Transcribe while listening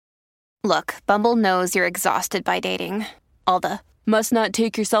Look, Bumble knows you're exhausted by dating. All the must not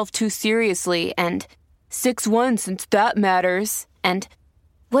take yourself too seriously and 6'1" since that matters. And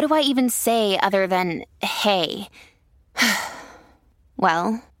what do I even say other than hey?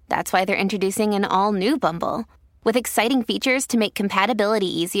 Well, that's why they're introducing an all-new Bumble with exciting features to make compatibility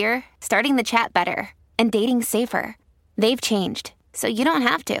easier, starting the chat better, and dating safer. They've changed, so you don't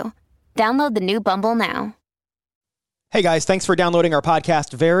have to. Download the new Bumble now. Hey guys, thanks for downloading our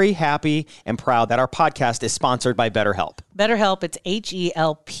podcast. Very happy and proud that our podcast is sponsored by BetterHelp. BetterHelp, it's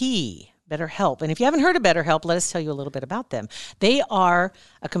H-E-L-P, BetterHelp. And if you haven't heard of BetterHelp, let us tell you a little bit about them. They are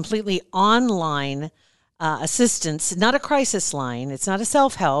a completely online assistance, not a crisis line. It's not a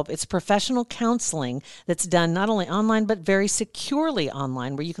self-help. It's professional counseling that's done not only online, but very securely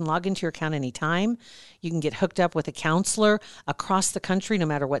online, where you can log into your account anytime. You can get hooked up with a counselor across the country, no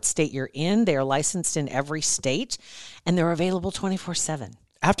matter what state you're in. They are licensed in every state, and they're available 24/7.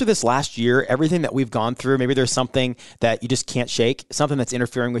 After this last year, everything that we've gone through, maybe there's something that you just can't shake, something that's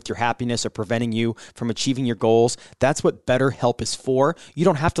interfering with your happiness or preventing you from achieving your goals. That's what BetterHelp is for. You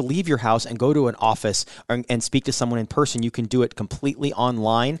don't have to leave your house and go to an office and speak to someone in person. You can do it completely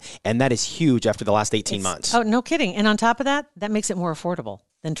online, and that is huge after the last 18 months. Oh, no kidding. And on top of that, that makes it more affordable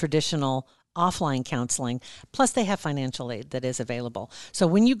than traditional offline counseling. Plus, they have financial aid that is available. So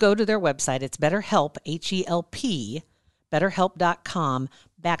when you go to their website, it's BetterHelp, H-E-L-P,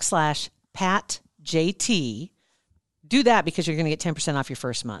 BetterHelp.com/PatJT. Do that because you're going to get 10% off your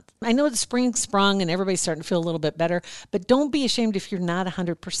first month. I know the spring sprung and everybody's starting to feel a little bit better, but don't be ashamed if you're not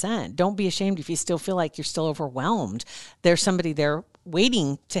 100%. Don't be ashamed if you still feel like you're still overwhelmed. There's somebody there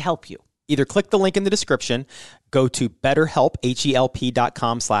waiting to help you. Either click the link in the description, go to BetterHelp,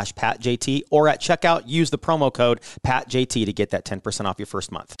 HELP.com/PatJT, or at checkout, use the promo code PatJT to get that 10% off your first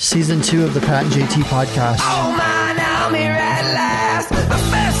month. Season 2 of the Pat and JT podcast. Oh man, I'm here at last. The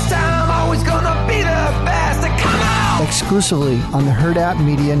best time, always gonna be the best. Come on! Exclusively on the Herd App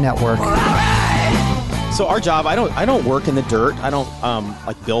Media Network. All right. So our job, I don't work in the dirt. I don't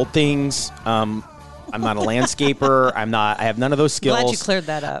like build things. I'm not a landscaper. I have none of those skills. Glad you cleared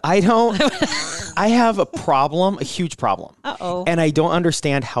that up. I have a problem, a huge problem. Uh-oh. And I don't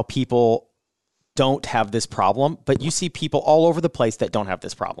understand how people don't have this problem, but you see people all over the place that don't have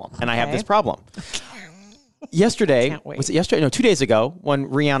this problem. And I have this problem. Yesterday, was it yesterday? No, 2 days ago when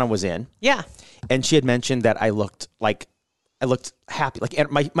Rihanna was in. Yeah. And she had mentioned that I looked happy.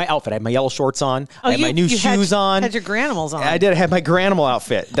 Like my outfit, I had my yellow shorts on. I had my new shoes on. Had your Granimals on. I did. I had my Granimal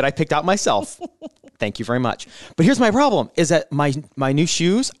outfit that I picked out myself. Thank you very much. But here's my problem, is that my new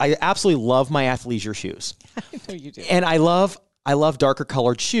shoes, I absolutely love my athleisure shoes. I know you do. And I love darker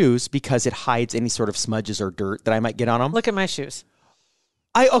colored shoes because it hides any sort of smudges or dirt that I might get on them. Look at my shoes.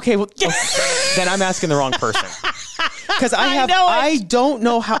 Then I'm asking the wrong person. Because I don't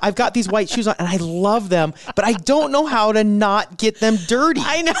know how, I've got these white shoes on and I love them, but I don't know how to not get them dirty.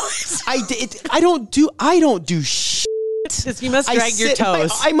 I know. I don't do shit. You must drag your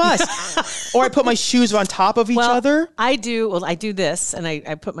toes. I must. Or I put my shoes on top of each other. I do this, and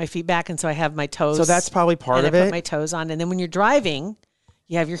I put my feet back, and so I have my toes. So that's probably part of it. I put my toes on, and then when you're driving,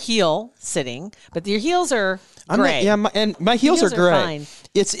 you have your heel sitting, but your heels are gray. My heels are gray. Fine.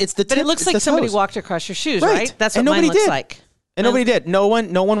 It's the tip. But it looks like somebody walked across your shoes, right? That's what mine looks like. And nobody did. No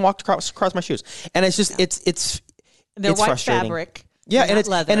one walked across my shoes. And it's just they're white frustrating. Fabric. Yeah, and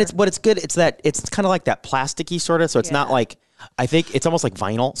leather. it's good. It's kind of like that plasticky sort of. So it's not like, I think it's almost like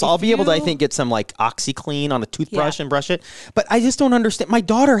vinyl. So I'll be able to, I think, get some like OxyClean on a toothbrush and brush it. But I just don't understand. My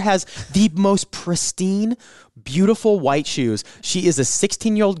daughter has the most pristine, beautiful white shoes. She is a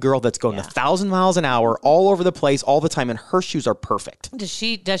 16-year-old girl that's going 1,000 miles an hour all over the place all the time, and her shoes are perfect. Does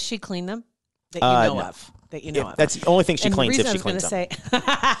she clean them? That you know of. That you know of. That's the only thing she cleans if she cleans them.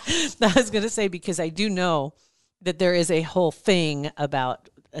 I was going to say, because I do know that there is a whole thing about,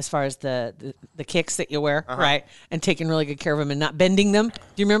 as far as the kicks that you wear, right? And taking really good care of them and not bending them. Do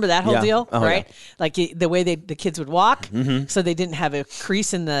you remember that whole deal? Right? Yeah. Like the way the kids would walk, so they didn't have a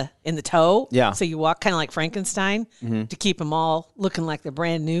crease in the toe. Yeah. So you walk kind of like Frankenstein to keep them all looking like they're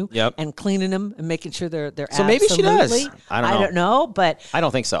brand new. Yep. And cleaning them and making sure they're so maybe she does. I don't know, but I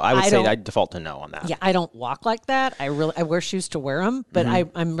don't think so. I would say I default to no on that. Yeah, I don't walk like that. I wear shoes to wear them, but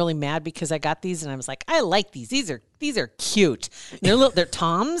I'm really mad because I got these and I was like, I like these. These are cute. They're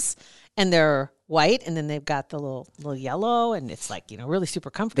Toms, and they're white, and then they've got the little yellow, and it's like, really super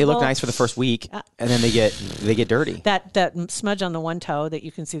comfortable. They look nice for the first week, and then they get dirty. That smudge on the one toe that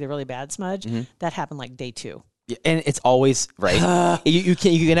you can see, the really bad smudge, that happened like day 2. And it's always right. you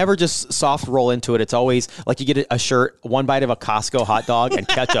can never just soft roll into it. It's always like you get a shirt, one bite of a Costco hot dog, and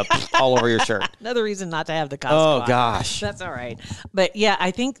ketchup all over your shirt. Another reason not to have the Costco. Oh hot gosh, dog. That's all right. But yeah,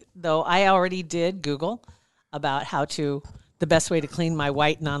 I think though I already did Google about the best way to clean my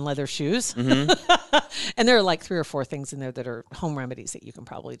white non-leather shoes, and there are like 3 or 4 things in there that are home remedies that you can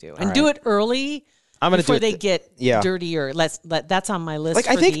probably do, and do it early. I'm gonna before do it they get dirtier. That's on my list.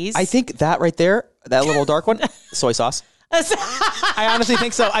 Like these. I think that right there, that little dark one, soy sauce. I honestly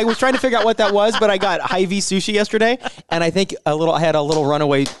think so. I was trying to figure out what that was, but I got Hy-Vee sushi yesterday, and I think I had a little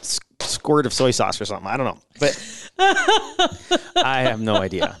runaway squirt of soy sauce or something. I don't know, but I have no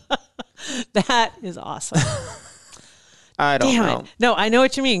idea. That is awesome. I don't know. It. No, I know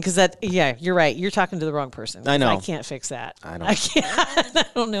what you mean because you're right. You're talking to the wrong person. I know. I can't fix that. I can't. I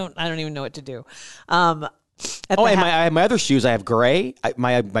don't know. I don't even know what to do. And my other shoes, I have gray.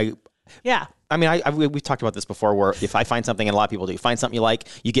 Yeah. I mean, we've talked about this before where if I find something, and a lot of people do, you find something you like,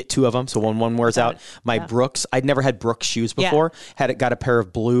 you get 2 of them. So when one wears out, my Brooks, I'd never had Brooks shoes before, got a pair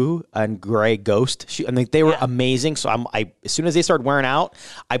of blue and gray Ghost shoes. I mean, they were amazing. So as soon as they started wearing out,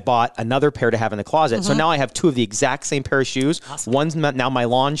 I bought another pair to have in the closet. So now I have 2 of the exact same pair of shoes. Awesome. One's now my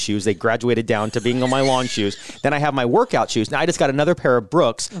lawn shoes. They graduated down to being on my lawn shoes. Then I have my workout shoes. Now I just got another pair of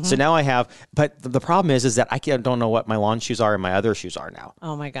Brooks. So now I have, but the problem is that I don't know what my lawn shoes are and my other shoes are now.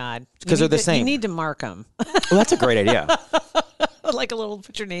 Oh my God. Because they're the same. You need to mark them. Well, that's a great idea. Like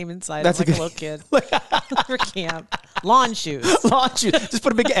put your name inside. That's like a little kid for camp. Lawn shoes. Lawn shoes. Just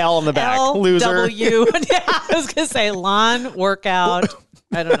put a big L on the back. Loser. LW. Yeah, I was gonna say lawn workout.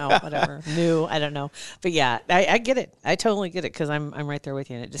 I don't know. Whatever. New. I don't know. But yeah, I get it. I totally get it because I'm right there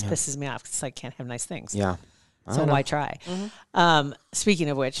with you, and it just pisses me off because I can't have nice things. Yeah. So why try?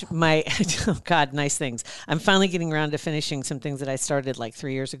 Speaking of which, nice things. I'm finally getting around to finishing some things that I started like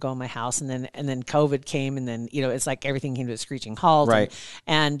 3 years ago in my house, and then COVID came, and then it's like everything came to a screeching halt. Right.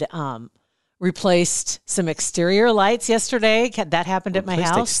 And replaced some exterior lights yesterday. That happened at my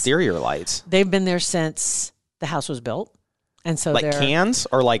house. Exterior lights. They've been there since the house was built. And so like cans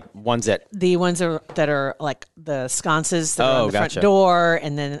or like ones that the ones that are like the sconces that are on the front door,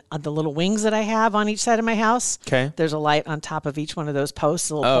 and then the little wings that I have on each side of my house. Okay, there's a light on top of each one of those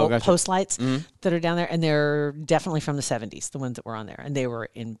posts, little post lights that are down there, and they're definitely from the 70s. The ones that were on there, and they were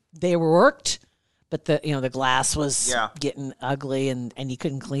worked, but the glass was getting ugly, and you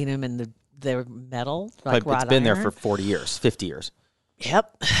couldn't clean them, and they're metal. Like it's been there for 40 years, 50 years.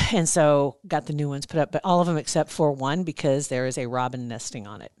 Yep. And so got the new ones put up, but all of them except for one because there is a robin nesting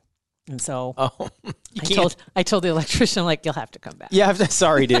on it. And so I told the electrician, like, you'll have to come back. Yeah,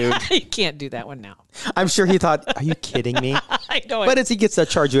 sorry, dude. You can't do that one now. I'm sure he thought, are you kidding me? I know. But he gets to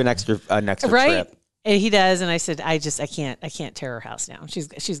charge you an extra right? trip. And he does. And I said, I can't tear her house down.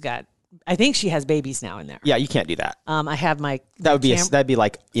 She's got, I think she has babies now in there. Yeah, you can't do that. I have my that'd be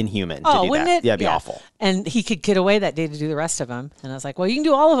like inhuman. Oh, to do wouldn't that. it? Yeah, it'd be awful. And he could get away that day to do the rest of them. And I was like, well, you can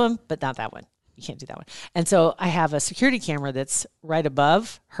do all of them, but not that one. You can't do that one. And so I have a security camera that's right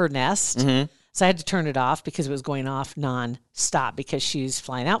above her nest. Mm-hmm. So I had to turn it off because it was going off non-stop because she's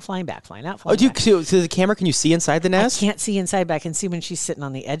flying out, flying back, flying out, flying back. So the camera, can you see inside the nest? I can't see inside, but I can see when she's sitting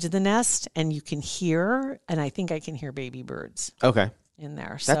on the edge of the nest, and you can hear, and I think I can hear baby birds. Okay. In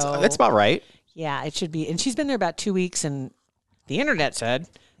there. That's about right. Yeah, it should be. And she's been there about 2 weeks, and the internet said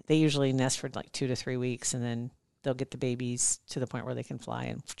they usually nest for like 2 to 3 weeks, and then they'll get the babies to the point where they can fly,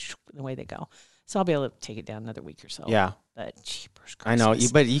 and away they go. So I'll be able to take it down another week or so. Yeah. But jeepers I know,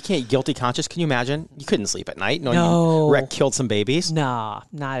 but you can't guilty conscious. Can you imagine? You couldn't sleep at night. No. You killed some babies. No,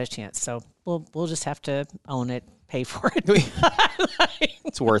 not a chance. So we'll just have to own it, pay for it.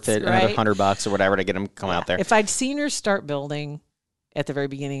 It's worth it. Right? Another $100 or whatever to get them come out there. If I'd seen her start building at the very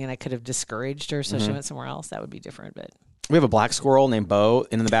beginning and I could have discouraged her so she went somewhere else, that would be different. But we have a black squirrel named Bo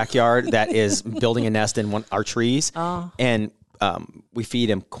in the backyard that is building a nest in our trees. Oh. And we feed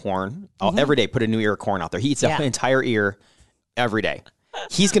him corn every day. Put a new ear of corn out there. He eats the entire ear every day.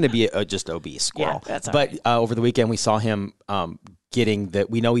 He's going to be just obese squirrel. Yeah, that's all right. Over the weekend, we saw him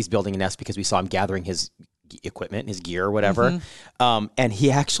we know he's building a nest because we saw him gathering his equipment, his gear or whatever. And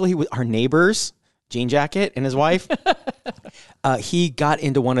he actually, our neighbors, Jean Jacket and his wife, he got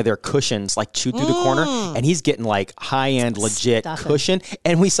into one of their cushions, like chewed through the corner, and he's getting like high-end legit cushion.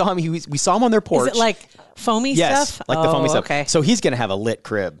 And we saw him. We saw him on their porch. Is it like foamy stuff? Yes, like the foamy stuff. Okay. So he's gonna have a lit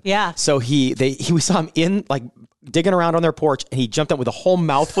crib. Yeah. So we saw him in like digging around on their porch, and he jumped up with a whole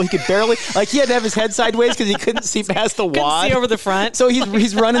mouthful. He could barely, like, he had to have his head sideways because he couldn't see past the wad. See over the front. So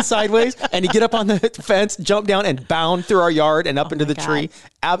he's running sideways, and he get up on the fence, jump down, and bound through our yard and up into the tree.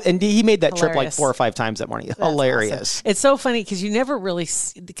 And he made that trip like 4 or 5 times that morning. That's hilarious. Awesome. It's so funny because you never really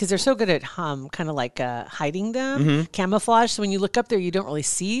because they're so good at kind of like hiding them, camouflage. So when you look up there, you don't really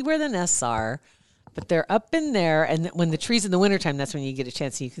see where the nests are, but they're up in there. And when the trees in the wintertime, that's when you get a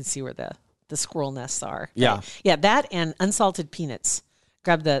chance and you can see where the squirrel nests are. Yeah. Yeah, that and unsalted peanuts.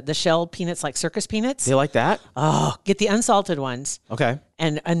 Grab the shelled peanuts like circus peanuts. Do you like that? Oh, get the unsalted ones. Okay.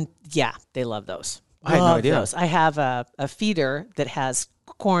 And yeah, they love those. I had no idea. Those. I have a feeder that has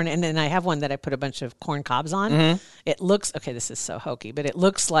corn, and then I have one that I put a bunch of corn cobs on. It looks, okay, this is so hokey, but it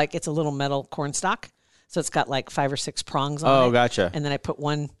looks like it's a little metal corn stalk. So it's got like 5 or 6 prongs on it. Oh, gotcha. And then I put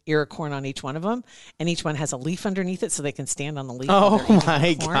one ear of corn on each one of them, and each one has a leaf underneath it so they can stand on the leaf. Oh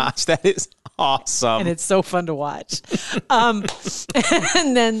my gosh, that is awesome. And it's so fun to watch. And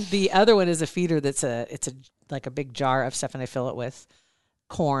then the other one is a feeder that's like a big jar of stuff, and I fill it with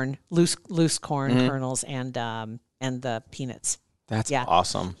corn, loose corn kernels, and the peanuts. That's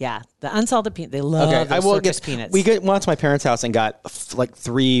awesome. Yeah, the unsalted peanuts. They love those circus peanuts. We went to my parents' house and got like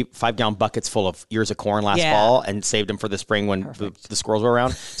 3 5-gallon buckets full of ears of corn last fall and saved them for the spring when the squirrels were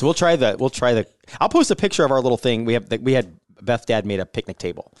around. So we'll try the. I'll post a picture of our little thing. We had Beth's dad made a picnic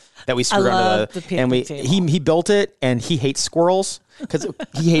table that we screwed under the picnic table. He built it, and he hates squirrels because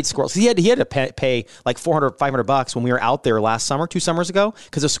he hates squirrels. He had to pay like $400, $500 when we were out there last summer, 2 summers ago,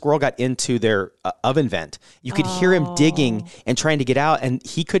 because a squirrel got into their oven vent. You could hear him digging and trying to get out, and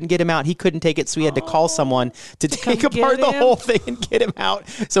he couldn't get him out. He couldn't take it, so he had to call someone to take apart the whole thing and get him out.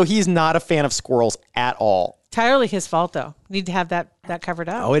 So he's not a fan of squirrels at all. Entirely his fault, though. Need to have that covered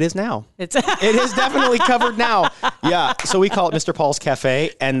up. Oh, it is now. It is definitely covered now. Yeah. So we call it Mr. Paul's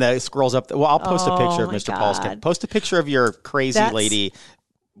Cafe, and the squirrel's up. Well, I'll post a picture of Mr. Paul's Cafe. Post a picture of your crazy lady,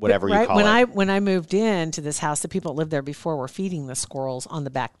 whatever you call it. When I moved into this house, the people that lived there before were feeding the squirrels on the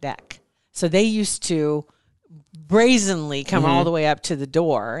back deck. So they used to brazenly come all the way up to the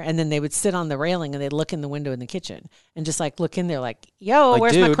door, and then they would sit on the railing and they'd look in the window in the kitchen and just like look in there like, yo,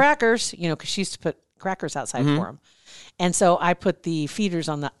 where's my crackers? You know, because she used to put crackers outside for them. And so I put the feeders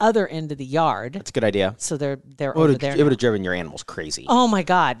on the other end of the yard. That's a good idea. So they're over there. It would have driven your animals crazy. Oh my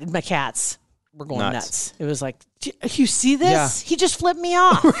God. My cats were going nuts. It was like, you see this? Yeah. He just flipped me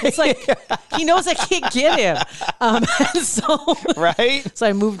off. It's like, he knows I can't get him. So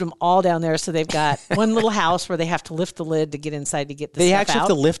I moved them all down there. So they've got one little house where they have to lift the lid to get inside to get the stuff out. They actually have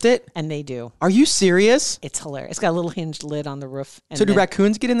to lift it? And they do. Are you serious? It's hilarious. It's got a little hinged lid on the roof. So do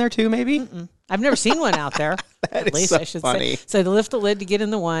raccoons get in there too, maybe? Mm-mm. I've never seen one out there. At least I should say. So they lift the lid to get in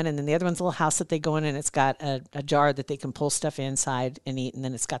the one, and then the other one's a little house that they go in, and it's got a jar that they can pull stuff inside and eat, and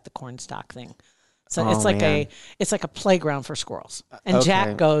then it's got the corn stalk thing. So it's like a playground for squirrels. And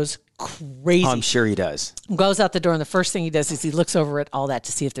Jack goes crazy. I'm sure he does. Goes out the door, and the first thing he does is he looks over at all that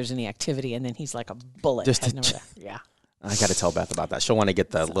to see if there's any activity, and then he's like a bullet. Yeah. I got to tell Beth about that. She'll want to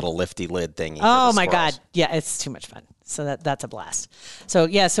get the little lifty lid thing. Oh my God. Yeah, it's too much fun. So that's a blast. So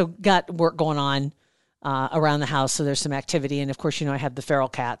got work going on around the house. So there's some activity. And of course, I have the feral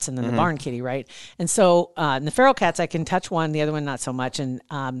cats and then the barn kitty, right? And so the feral cats, I can touch one, the other one, not so much. And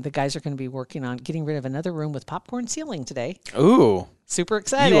the guys are going to be working on getting rid of another room with popcorn ceiling today. Ooh. Super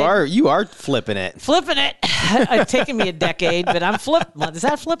excited. You are flipping it. Flipping it. It's taken me a decade, but I'm flipping. Is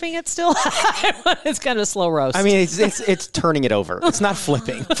that flipping it still? It's kind of a slow roast. I mean, it's turning it over. It's not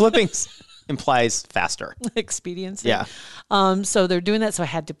flipping. Flipping implies faster. Expediency. Yeah. So they're doing that. So I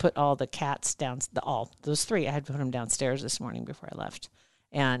had to put all the cats down, those 3, I had to put them downstairs this morning before I left.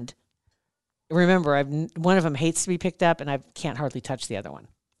 And remember, one of them hates to be picked up, and I can't hardly touch the other one.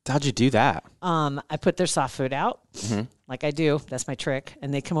 How'd you do that? I put their soft food out, like I do. That's my trick.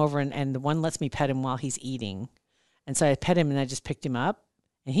 And they come over, and the one lets me pet him while he's eating. And so I pet him, and I just picked him up.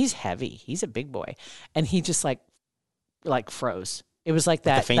 And he's heavy. He's a big boy. And he just like froze. It was like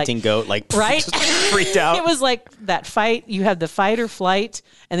that. The fainting goat, right? Freaked out. It was like that fight. You have the fight or flight,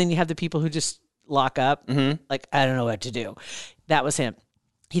 and then you have the people who just lock up. Like, I don't know what to do. That was him.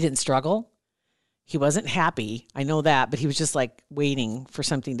 He didn't struggle. He wasn't happy. I know that, but he was just like waiting for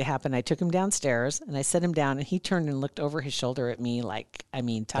something to happen. I took him downstairs and I set him down, and he turned and looked over his shoulder at me like,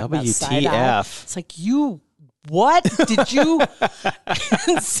 talk about side eye. It's like, what did you?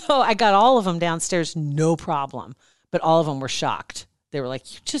 And so I got all of them downstairs, no problem. But all of them were shocked. They were like,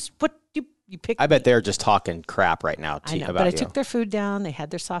 You pick. I bet they're just talking crap right now I know, about but I you. took their food down. They had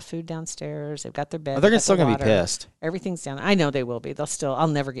their soft food downstairs. They've got their bed. They're they've got still their going to be water. pissed. Everything's down. I know they will be. I'll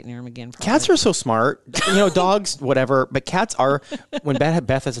never get near them again. Probably. Cats are so smart. Dogs, whatever. But cats are, when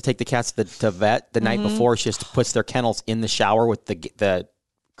Beth has to take the cats to the vet the night before, she just puts their kennels in the shower with the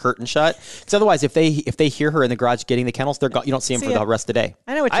curtain shut. Because otherwise, if they hear her in the garage getting the kennels, they're you don't see them for the rest of the day.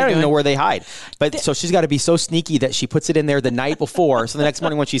 I know what I you're don't even doing. know where they hide. But so she's got to be so sneaky that she puts it in there the night before. So the next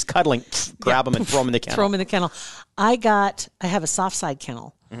morning when she's cuddling, grab them and throw them in the kennel. Throw them in the kennel. I have a soft side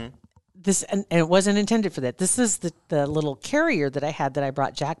kennel. This and it wasn't intended for that. This is the little carrier that I had that I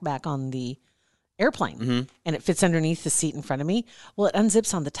brought Jack back on the airplane, and it fits underneath the seat in front of me. Well, it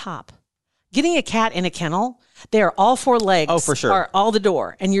unzips on the top. Getting a cat in a kennel, they are all four legs. Oh, for sure. Are all the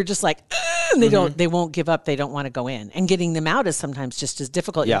door, and you're just like, and they won't give up. They don't want to go in, and getting them out is sometimes just as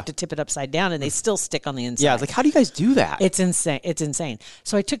difficult. You Yeah. have to tip it upside down, and they still stick on the inside. Yeah, it's like, how do you guys do that? It's insane. It's insane.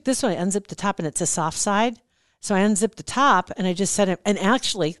 So I took this one, I unzipped the top, and it's a soft side. So I unzipped the top, and I just set it. And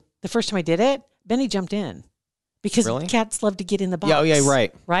actually, the first time I did it, Benny jumped in because Really? cats love to get in the box. Yeah, oh, yeah,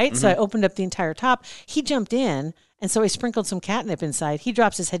 right. Right? So I opened up the entire top. He jumped in, and so I sprinkled some catnip inside. He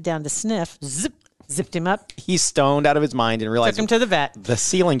drops his head down to sniff. Zipped him up. He's stoned out of his mind and realized Took him to the vet. the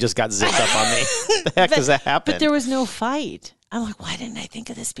ceiling just got zipped up on me. The heck does that happen? But there was no fight. I'm like, why didn't I think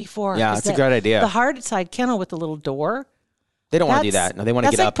of this before? Yeah, Is it's a that great idea. The hard side kennel with the little door. They don't want to do that. No, they want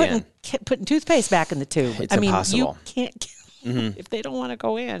to that's get like up putting, in. putting toothpaste back in the tube. It's I mean, impossible. you can't if they don't want to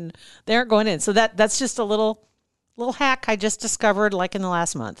go in, they aren't going in. So that's just a little hack I just discovered like in the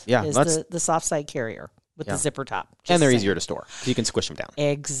last month. Yeah, is that's- the soft side carrier with the zipper top. Just And they're saying. easier to store because you can squish them down.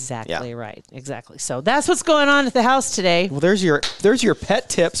 Exactly right. Exactly. So that's what's going on at the house today. Well, there's your pet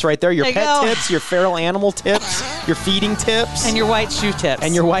tips right there. Your There you pet go. tips, your feral animal tips, your feeding tips, And your white shoe tips.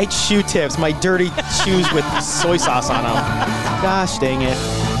 and your white shoe tips. My dirty shoes with soy sauce on them. Gosh dang it.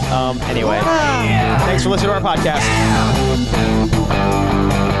 Anyway, thanks for listening to our podcast.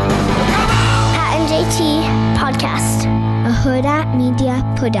 Pat and JT Podcast, a Huda Media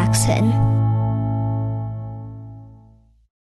Production.